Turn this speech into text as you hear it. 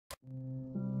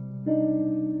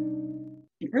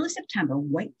In early September,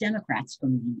 white Democrats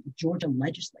from the Georgia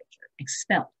legislature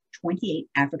expelled 28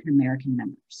 African-American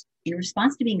members. In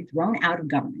response to being thrown out of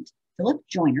government, Philip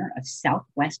Joyner of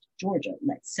Southwest Georgia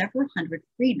led several hundred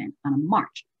freedmen on a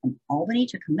march from Albany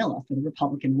to Camilla for the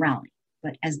Republican rally.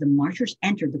 But as the marchers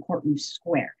entered the courtroom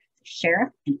square, the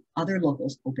sheriff and other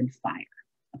locals opened fire.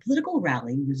 A political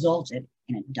rally resulted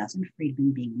in a dozen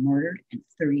freedmen being murdered and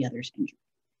 30 others injured.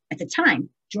 At the time,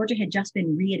 Georgia had just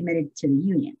been readmitted to the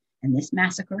Union, and this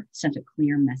massacre sent a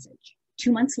clear message.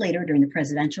 2 months later, during the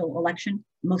presidential election,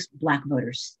 most Black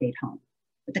voters stayed home.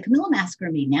 But the Camilla Massacre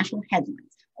made national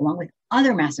headlines, along with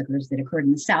other massacres that occurred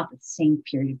in the South at the same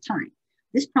period of time.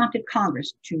 This prompted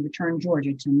Congress to return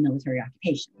Georgia to military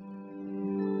occupation.